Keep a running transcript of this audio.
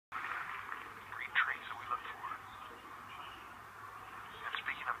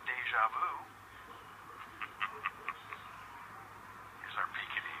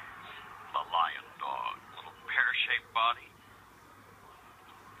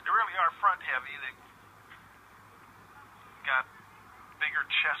front heavy. They got bigger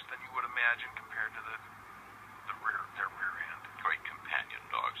chest than you would imagine compared to their rear end. Great companion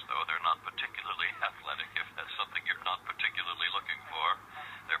dogs, though. They're not particularly athletic, if that's something you're not particularly looking for.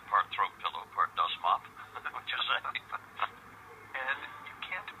 They're part throat pillow, part dust mop. What you say? And you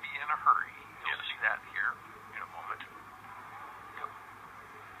can't be in a hurry. You'll see that here in a moment.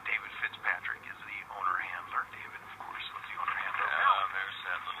 David Fitzpatrick is the owner-handler. David, of course, was the owner-handler. Yeah, there's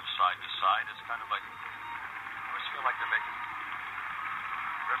that little side to side. It's kind of like, I always feel like they're making,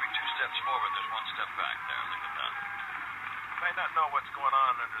 for every 2 steps forward, there's 1 step back there. Look at that. Might not know what's going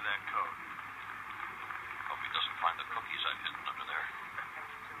on under that coat. Hope he doesn't find the cookies I've hidden under there.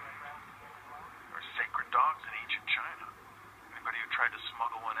 There are sacred dogs in ancient China. Anybody who tried to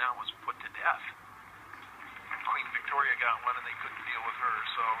smuggle one out was put to death. Queen Victoria got one and they couldn't deal with her,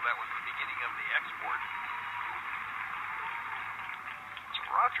 so that was the beginning of the export. It's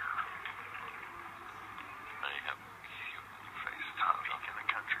Roger. They have cute little faces. Top peak in the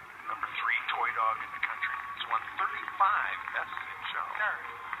country. Number 3 toy dog in the country. It's won 35 Best in Show.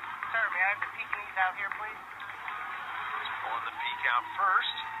 Sir, may I have the Pekingese out here, please? He's pulling the peak out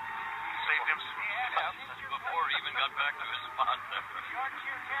first. Saved him some Before he even got back to his spot there.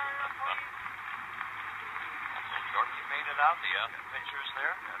 Yorkshire Terrier, please? Yorkie made it out. Do you have the pictures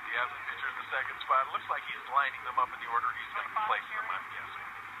there? Yeah, do you have the picture in the second spot? It looks like he's lining them up in the order he's going to